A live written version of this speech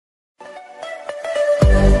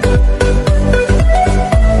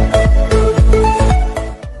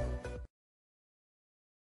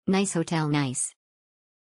Nice hotel, nice.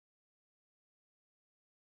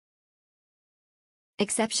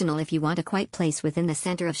 Exceptional. If you want a quiet place within the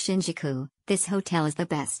center of Shinjuku, this hotel is the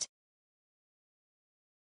best.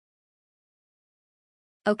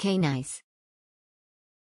 Okay, nice.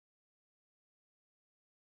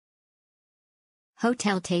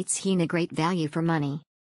 Hotel Tateshina, great value for money.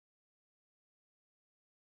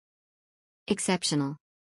 Exceptional.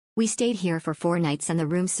 We stayed here for 4 nights and the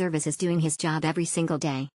room service is doing his job every single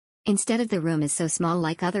day. Instead of the room is so small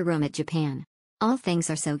like other room at Japan. All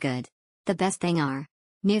things are so good. The best thing are,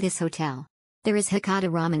 near this hotel, there is Hakata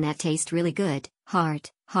ramen that tastes really good,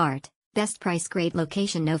 heart, best price, great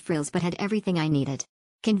location, no frills, but had everything I needed.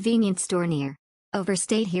 Convenience store near.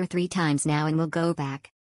 Overstayed here 3 times now and will go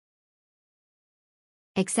back.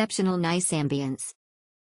 Exceptional, nice ambience.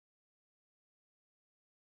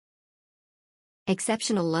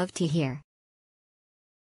 Exceptional, love tea here.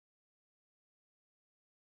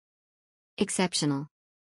 Exceptional.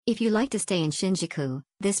 If you like to stay in Shinjuku,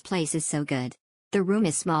 this place is so good. The room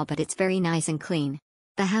is small but it's very nice and clean.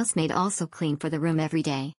 The housemaid also clean for the room every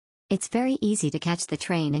day. It's very easy to catch the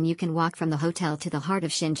train and you can walk from the hotel to the heart of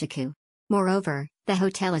Shinjuku. Moreover, the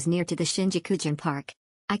hotel is near to the Shinjuku Park.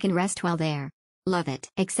 I can rest while there. Love it.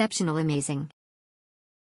 Exceptional, amazing.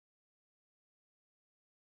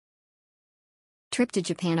 Trip to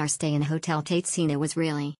Japan. Our stay in Hotel Tateshina was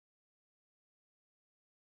really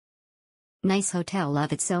nice hotel,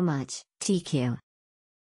 love it so much. TQ.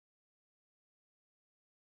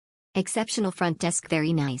 Exceptional front desk,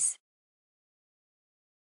 very nice.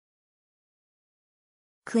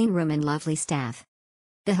 Clean room and lovely staff.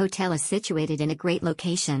 The hotel is situated in a great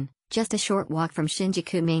location, just a short walk from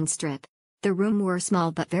Shinjuku main strip. The room were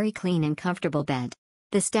small but very clean and comfortable bed.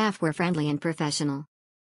 The staff were friendly and professional.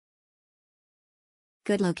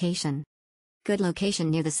 Good location. Good location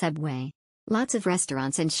near the subway. Lots of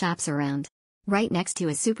restaurants and shops around. Right next to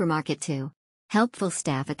a supermarket too. Helpful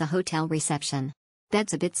staff at the hotel reception.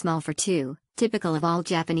 Bed's a bit small for 2, typical of all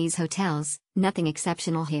Japanese hotels, nothing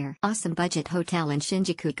exceptional here. Awesome budget hotel in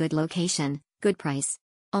Shinjuku, good location, good price.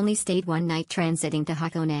 Only stayed 1 night transiting to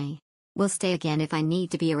Hakone. Will stay again if I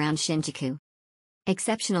need to be around Shinjuku.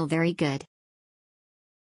 Exceptional, very good.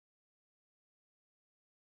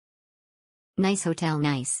 Nice hotel,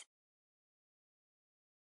 nice.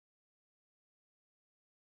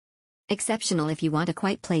 Exceptional. If you want a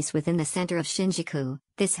quiet place within the center of Shinjuku,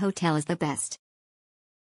 this hotel is the best.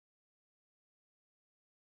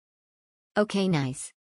 Okay, nice.